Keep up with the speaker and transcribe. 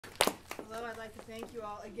Hello, I'd like to thank you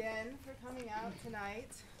all again for coming out tonight.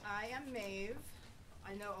 I am Maeve.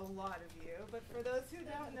 I know a lot of you, but for those who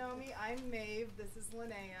don't know me, I'm Maeve. This is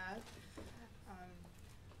Linnaea.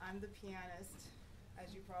 I'm the pianist,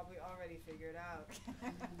 as you probably already figured out.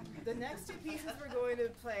 The next two pieces we're going to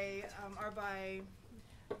play are by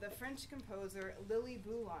the French composer Lili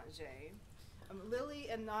Boulanger. Lili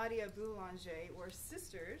and Nadia Boulanger were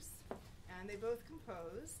sisters, and they both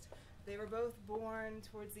composed. They were both born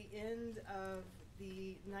towards the end of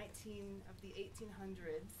the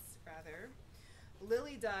 1800s, rather.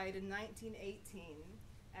 Lili died in 1918,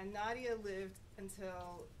 and Nadia lived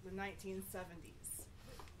until the 1970s.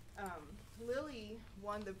 Lili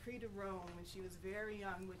won the Prix de Rome when she was very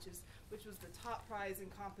young, which was the top prize in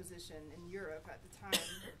composition in Europe at the time.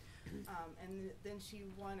 And then she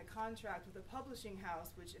won a contract with a publishing house,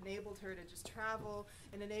 which enabled her to just travel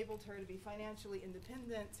and enabled her to be financially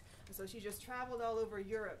independent. And so she just traveled all over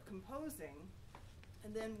Europe composing.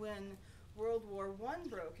 And then when World War I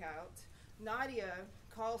broke out, Nadia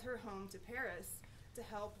called her home to Paris to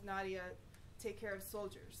help Nadia take care of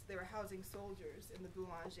soldiers. They were housing soldiers in the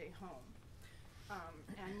Boulanger home.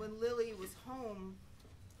 And when Lili was home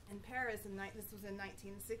in Paris, this was in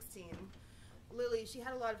 1916, Lili, she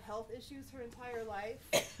had a lot of health issues her entire life.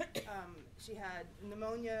 She had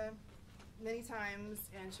pneumonia many times,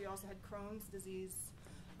 and she also had Crohn's disease.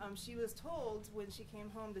 She was told when she came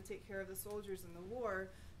home to take care of the soldiers in the war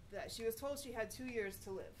that she was told she had 2 years to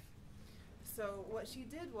live. So what she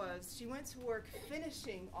did was she went to work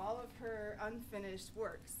finishing all of her unfinished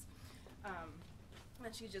works.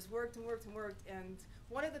 And she just worked and worked and worked. And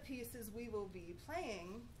one of the pieces we will be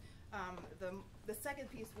playing, the second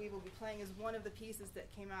piece we will be playing is one of the pieces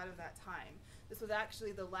that came out of that time. This was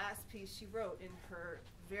actually the last piece she wrote in her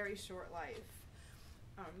very short life.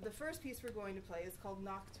 The first piece we're going to play is called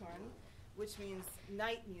Nocturne, which means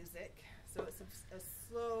night music. So it's a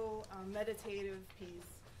slow, meditative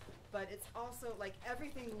piece. But it's also, like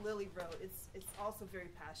everything Lili wrote, it's also very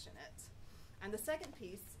passionate. And the second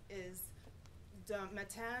piece is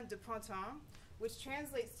Matin de Printemps, which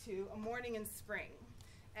translates to a morning in spring.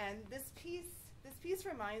 And this piece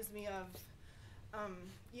reminds me of,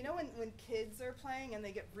 you know, when kids are playing and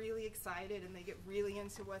they get really excited and they get really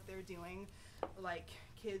into what they're doing, like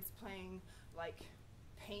kids playing like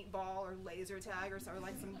paintball or laser tag or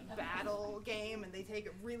like some battle game, and they take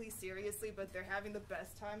it really seriously, but they're having the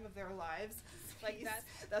best time of their lives. Like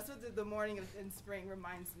that's what the morning in spring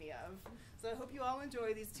reminds me of. So I hope you all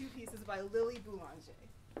enjoy these two pieces by Lili Boulanger.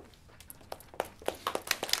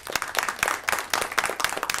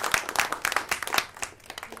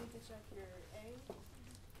 You need to check your A.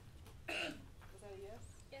 Was that a yes?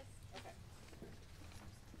 Yes. Okay.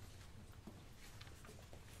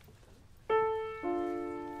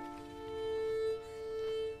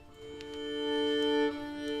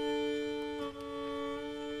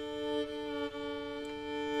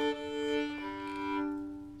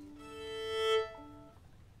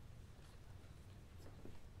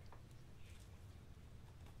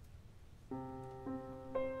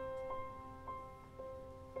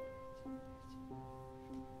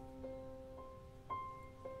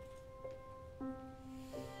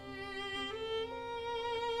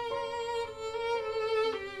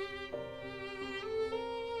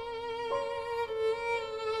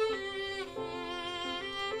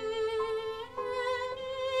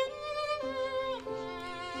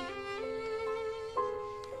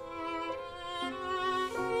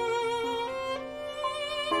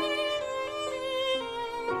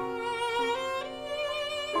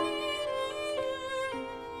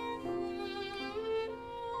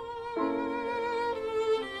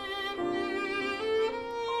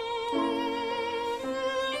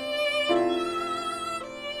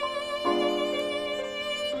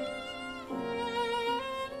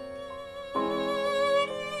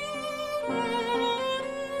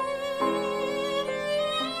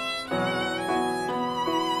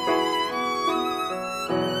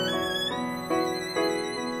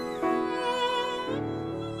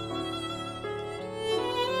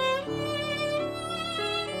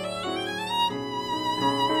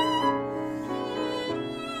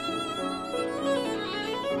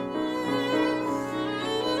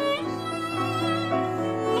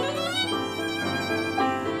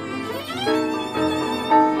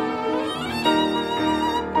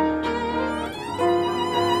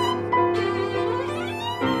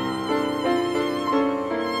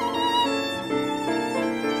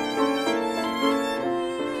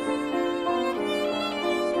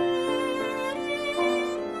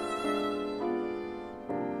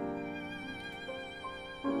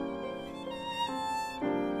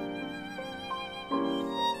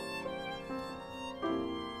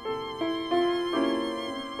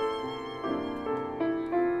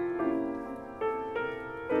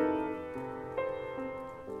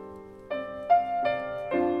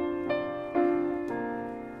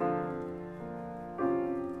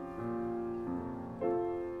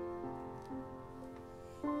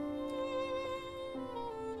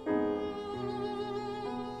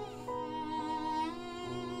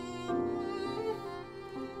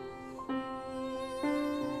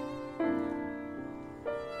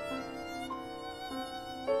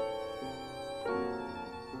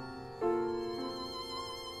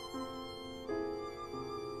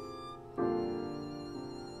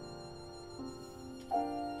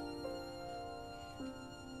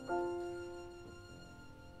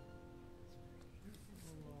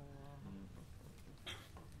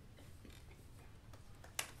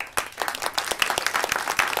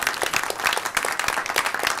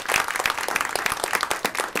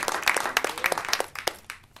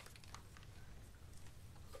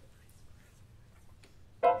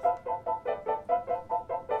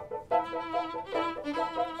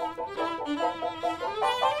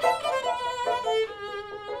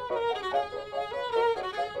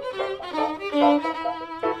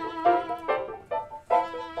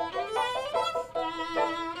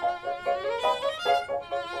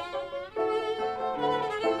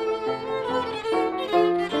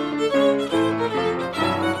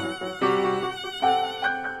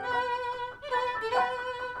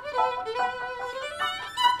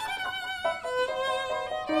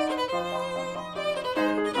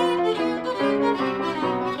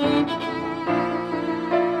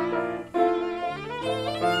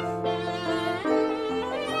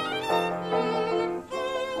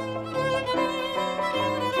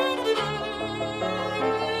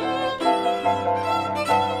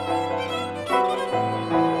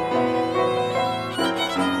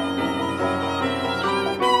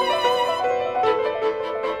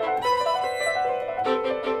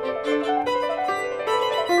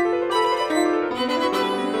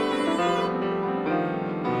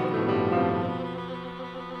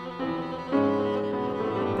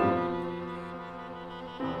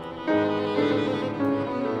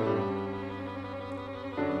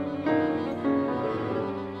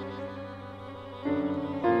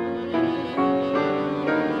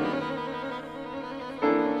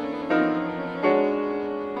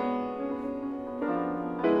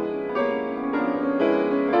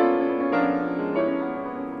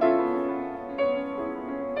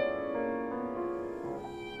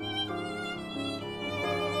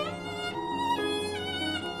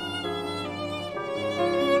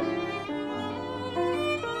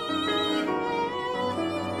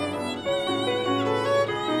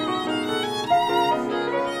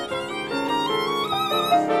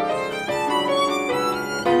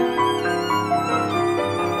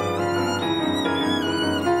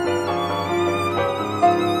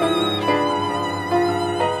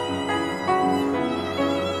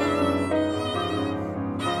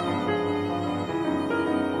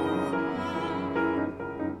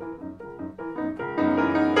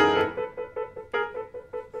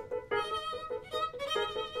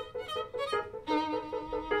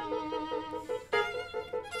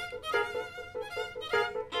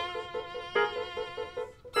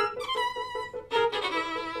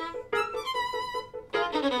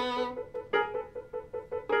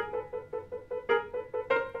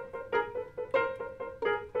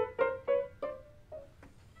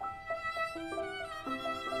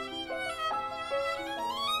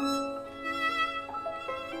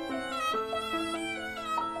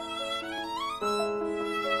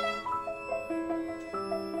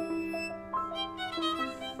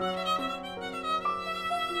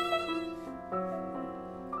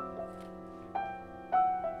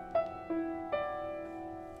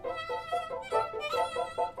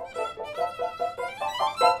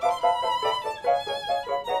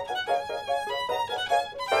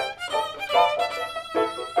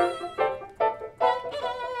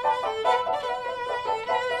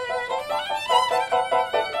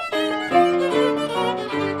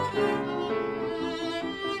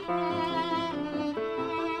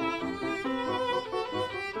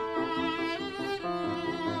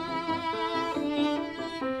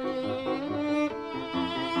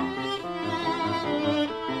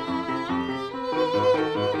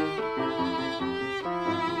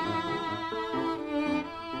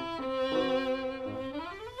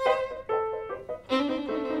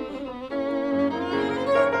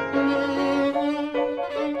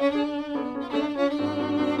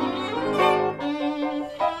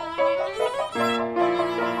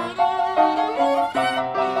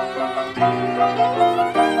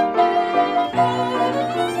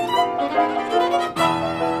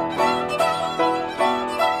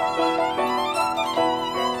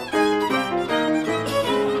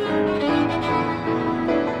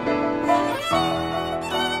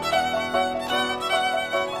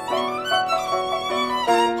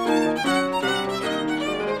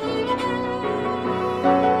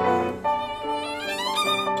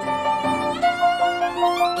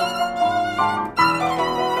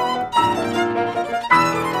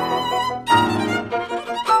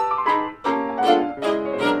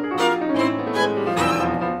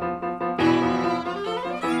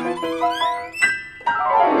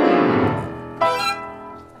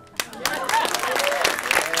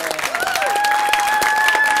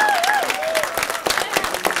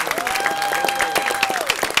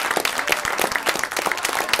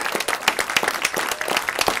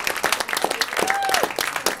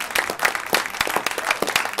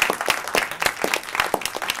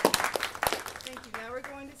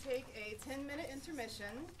 10-minute intermission.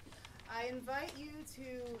 I invite you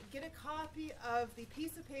to get a copy of the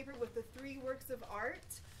piece of paper with the 3 works of art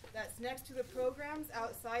that's next to the programs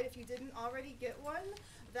outside if you didn't already get one.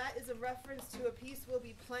 That is a reference to a piece we'll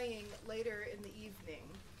be playing later in the evening.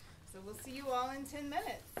 So we'll see you all in 10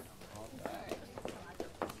 minutes. All right.